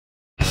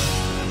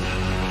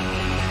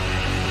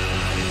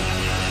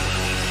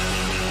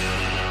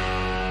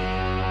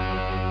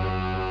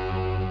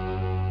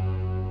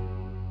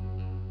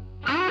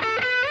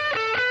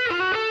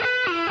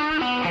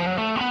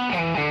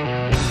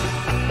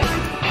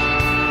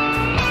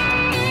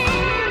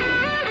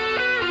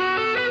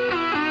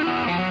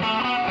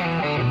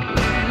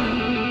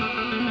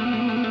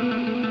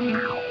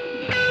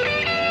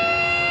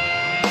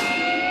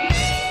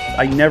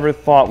I never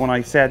thought when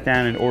I sat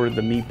down and ordered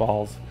the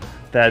meatballs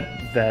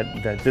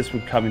that this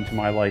would come into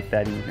my life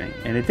that evening,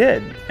 and it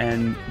did.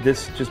 And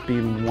this just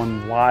being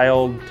one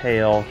wild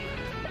tale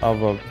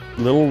of a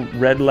little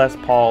red Les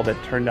Paul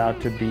that turned out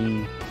to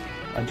be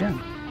a gem.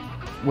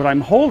 What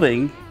I'm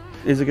holding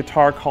is a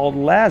guitar called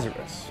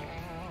Lazarus.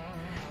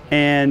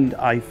 And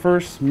I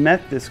first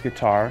met this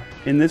guitar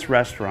in this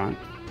restaurant,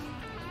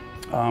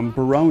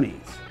 Barone's.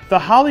 The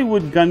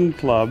Hollywood Gun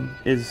Club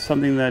is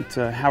something that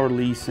Howard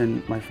Leese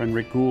and my friend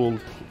Rick Gould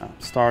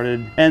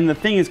started. And the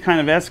thing has kind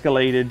of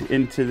escalated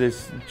into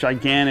this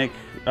gigantic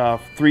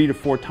 3 to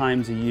 4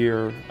 times a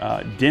year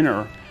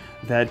dinner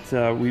that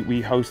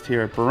we host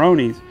here at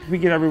Barone's. We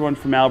get everyone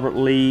from Albert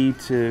Lee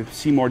to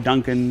Seymour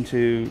Duncan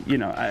to, you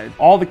know,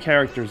 all the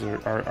characters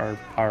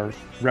are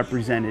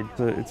represented.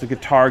 It's a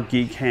guitar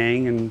geek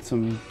hang and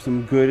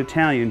some good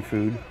Italian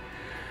food.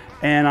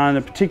 And on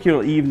a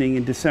particular evening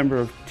in December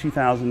of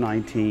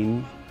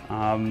 2019,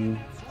 a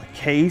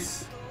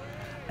case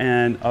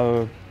and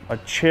a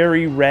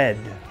cherry red,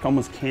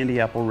 almost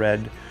candy apple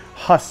red,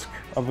 husk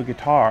of a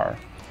guitar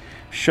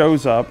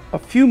shows up a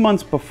few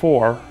months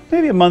before,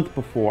 maybe a month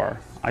before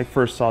I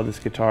first saw this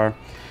guitar.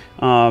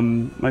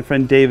 My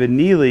friend David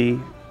Neely,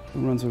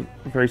 who runs a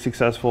very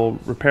successful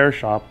repair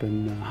shop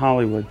in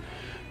Hollywood,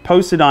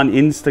 posted on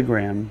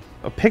Instagram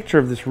a picture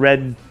of this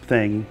red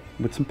thing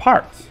with some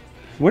parts.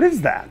 What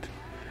is that?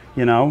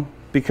 You know,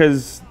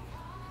 because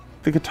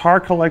the guitar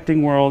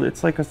collecting world,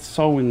 it's like a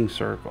sewing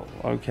circle,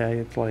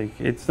 okay?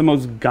 It's the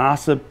most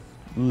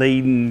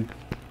gossip-laden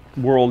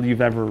world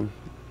you've ever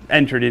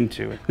entered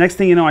into. Next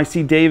thing you know, I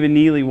see David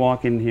Neely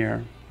walk in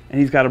here, and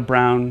he's got a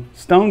brown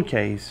stone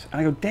case. And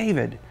I go,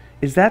 David,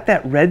 is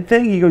that red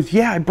thing? He goes,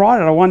 yeah, I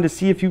brought it. I wanted to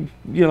see if you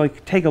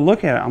like, take a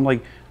look at it. I'm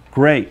like,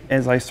 great.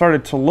 As I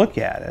started to look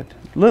at it,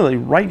 literally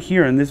right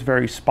here in this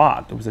very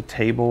spot, there was a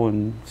table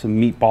and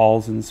some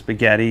meatballs and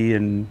spaghetti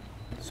and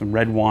some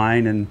red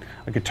wine and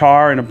a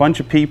guitar and a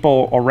bunch of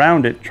people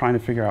around it trying to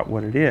figure out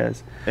what it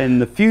is.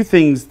 And the few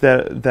things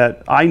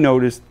that I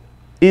noticed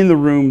in the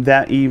room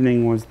that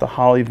evening was the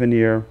holly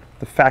veneer,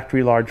 the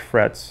factory large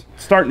frets,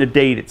 starting to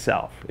date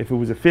itself. If it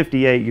was a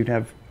 58, you'd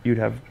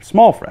have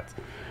small frets.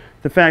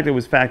 The fact it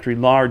was factory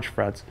large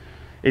frets,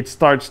 it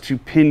starts to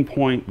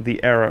pinpoint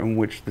the era in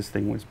which this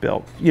thing was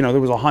built. You know,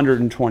 there was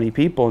 120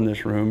 people in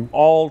this room,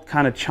 all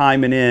kind of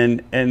chiming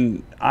in,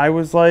 and I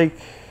was like,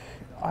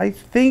 I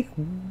think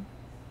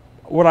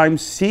what I'm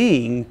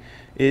seeing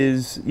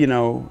is, you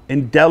know,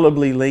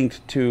 indelibly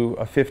linked to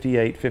a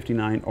 58,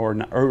 59,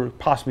 or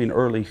possibly an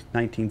early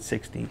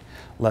 1960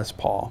 Les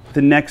Paul.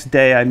 The next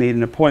day I made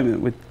an appointment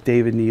with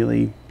David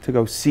Neely to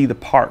go see the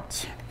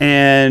parts.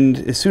 And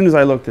as soon as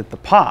I looked at the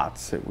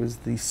pots, it was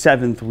the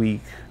 7th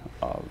week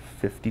of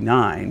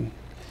 59.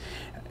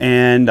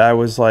 And I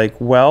was like,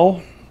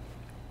 well,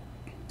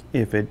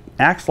 if it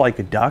acts like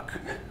a duck,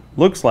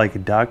 looks like a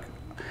duck,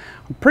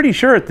 I'm pretty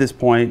sure at this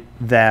point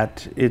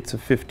that it's a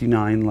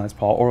 59 Les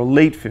Paul or a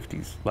late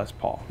 50s Les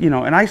Paul. You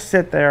know, and I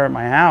sit there at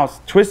my house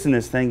twisting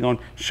this thing going,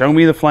 show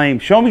me the flame,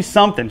 show me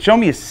something, show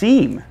me a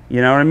seam, you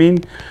know what I mean?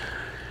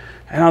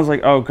 And I was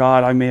like, oh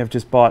God, I may have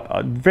just bought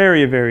a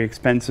very, very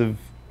expensive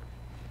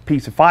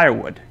piece of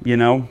firewood, you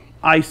know?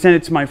 I sent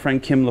it to my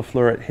friend Kim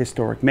LaFleur at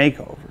Historic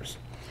Makeovers.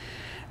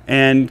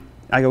 And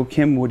I go,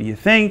 Kim, what do you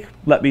think?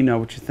 Let me know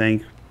what you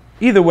think.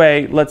 Either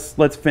way,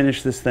 let's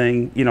finish this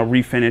thing, you know,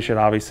 refinish it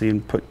obviously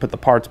and put the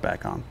parts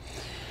back on.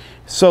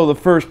 So the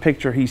first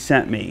picture he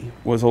sent me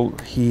was,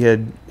 he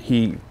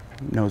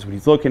knows what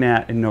he's looking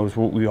at and knows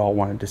what we all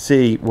wanted to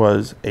see,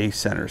 was a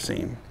center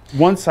seam.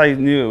 Once I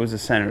knew it was a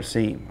center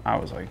seam, I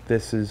was like,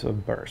 this is a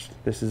burst.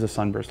 This is a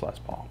sunburst Les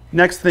Paul.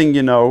 Next thing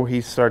you know,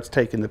 he starts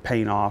taking the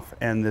paint off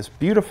and this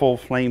beautiful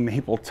flame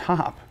maple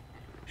top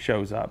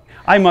shows up.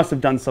 I must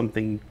have done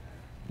something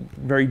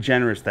very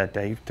generous that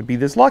day to be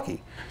this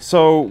lucky.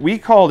 So we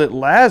called it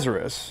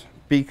Lazarus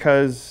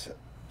because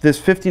this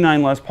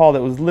 59 Les Paul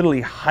that was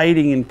literally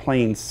hiding in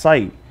plain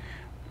sight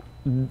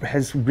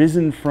has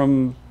risen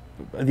from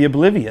the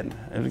oblivion,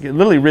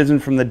 literally risen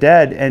from the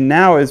dead, and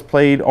now is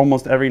played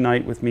almost every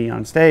night with me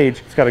on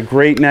stage. It's got a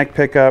great neck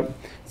pickup,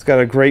 it's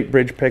got a great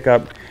bridge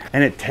pickup,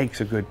 and it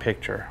takes a good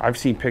picture. I've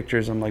seen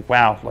pictures, I'm like,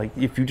 wow, like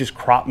if you just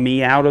crop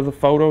me out of the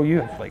photo,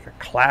 you have like a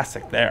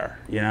classic there,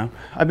 you know?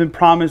 I've been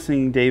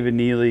promising David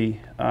Neely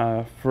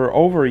for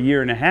over 1.5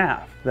 years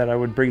that I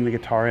would bring the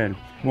guitar in.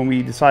 When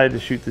we decided to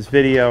shoot this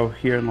video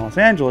here in Los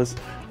Angeles,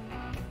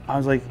 I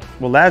was like,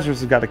 well, Lazarus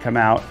has got to come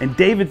out, and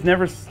David's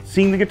never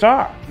seen the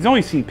guitar. He's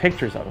only seen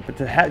pictures of it, but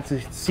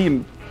to see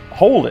him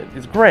hold it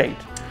is great,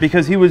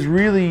 because he was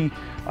really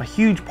a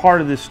huge part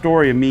of this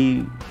story of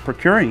me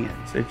procuring it.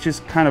 It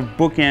just kind of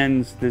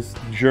bookends this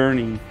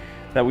journey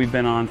that we've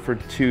been on for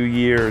 2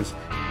 years.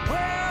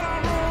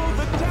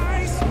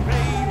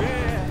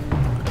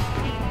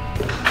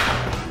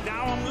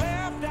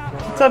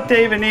 What's up,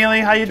 David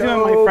Neely? How you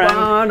doing, my friend?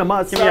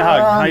 Bonamassa. Give me a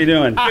hug. How you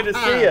doing? Good to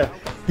see you.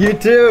 You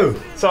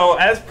too. So,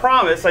 as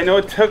promised, I know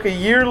it took 1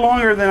 year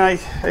longer than I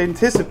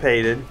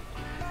anticipated,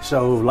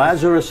 So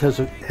Lazarus has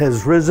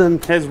risen.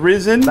 Has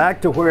risen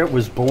back to where it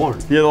was born.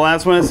 You're the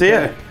last one to see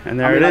it, and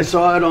there it is. I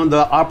saw it on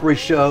the Opry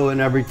show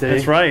and everything.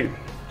 That's right,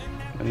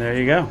 and there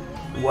you go.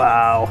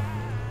 Wow,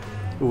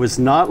 it was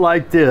not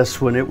like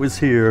this when it was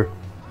here.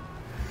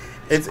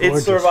 It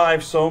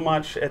survived so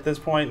much at this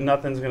point.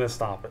 Nothing's gonna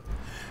stop it.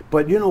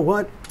 But you know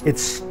what?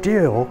 It's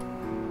still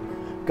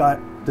got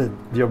the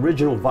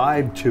original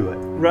vibe to it.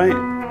 Right.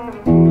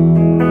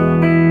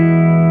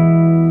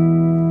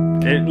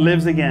 It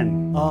lives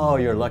again. Oh,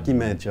 you're a lucky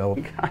man, Joe.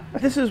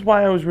 This is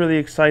why I was really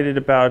excited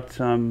about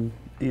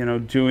you know,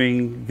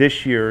 doing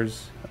this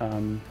year's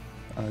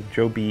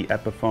Joe B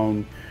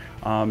Epiphone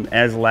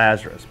as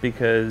Lazarus,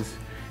 because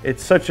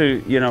it's such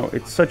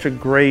a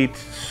great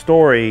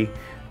story,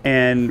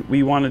 and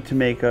we wanted to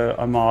make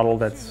a model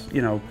that's,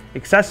 you know,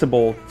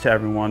 accessible to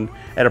everyone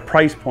at a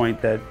price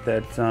point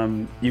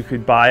that you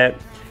could buy it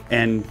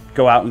and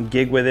go out and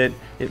gig with it.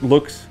 It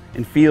looks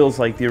and feels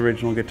like the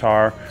original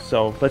guitar.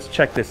 So let's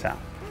check this out.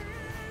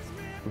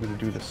 We're going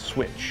to do the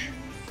switch.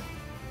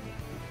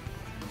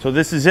 So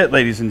this is it,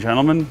 ladies and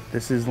gentlemen.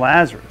 This is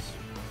Lazarus,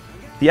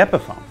 the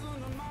Epiphone.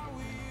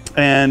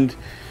 And,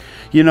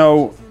 you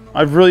know,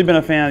 I've really been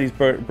a fan of these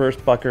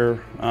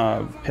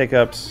BurstBucker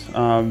pickups.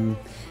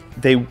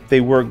 They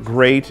work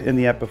great in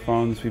the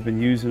Epiphones. We've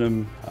been using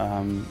them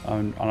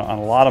on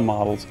a lot of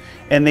models,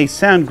 and they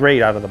sound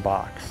great out of the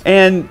box.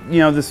 And you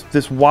know,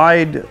 this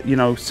wide, you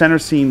know, center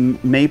seam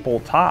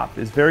maple top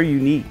is very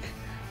unique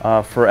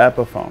for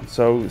Epiphone.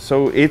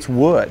 So it's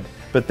wood,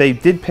 but they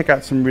did pick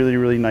out some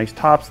really nice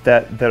tops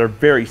that are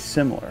very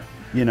similar.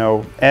 You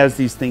know, as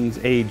these things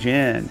age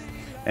in,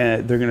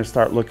 they're going to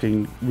start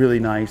looking really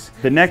nice.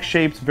 The neck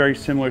shape's very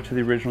similar to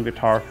the original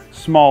guitar,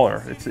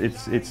 smaller.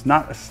 It's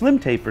not a slim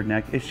tapered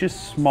neck, it's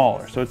just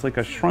smaller. So it's like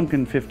a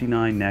shrunken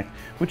 59 neck,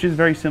 which is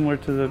very similar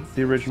to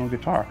the original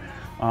guitar.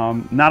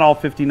 Not all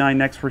 59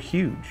 necks were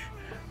huge.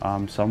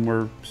 Some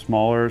were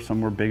smaller,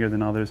 some were bigger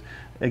than others.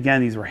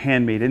 Again, these were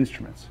handmade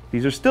instruments.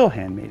 These are still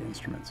handmade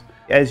instruments.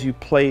 As you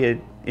play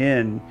it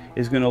in,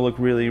 is going to look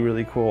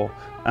really cool.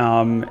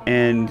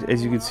 And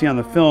as you can see on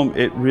the film,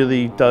 it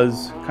really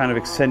does kind of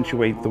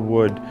accentuate the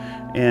wood.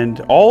 And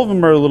all of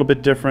them are a little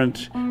bit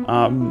different.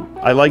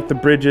 I like the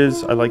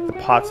bridges, I like the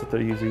pots that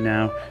they're using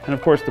now, and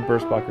of course the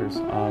BurstBuckers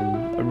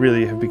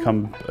really have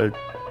become a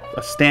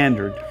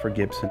standard for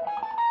Gibson.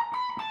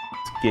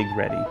 It's gig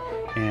ready,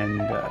 and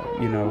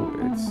you know,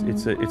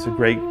 it's a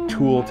great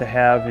tool to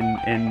have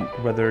in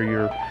whether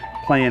you're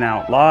playing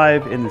out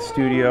live in the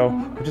studio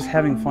or just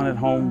having fun at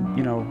home,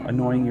 you know,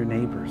 annoying your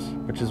neighbors,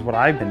 which is what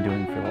I've been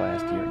doing for the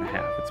last year and a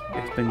half.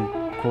 It's been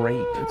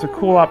great. It's a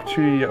cool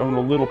opportunity to own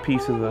a little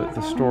piece of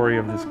the story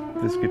of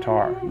this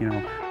guitar, you know,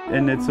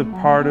 and it's a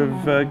part of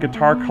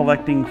guitar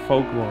collecting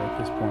folklore at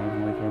this point.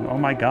 I'm like, oh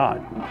my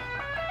God,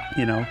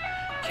 you know,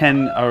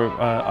 can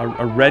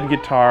a red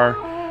guitar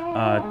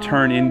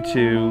turn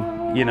into,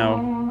 you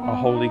know, a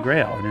holy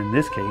grail? And in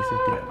this case,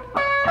 it did.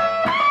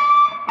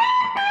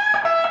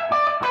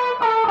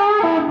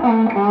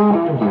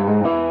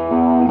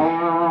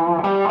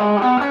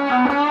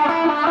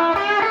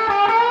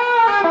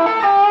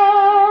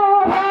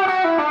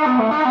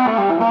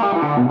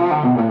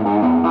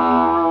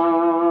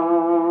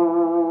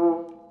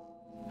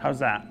 How's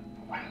that?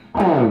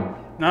 All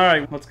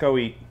right, let's go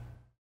eat.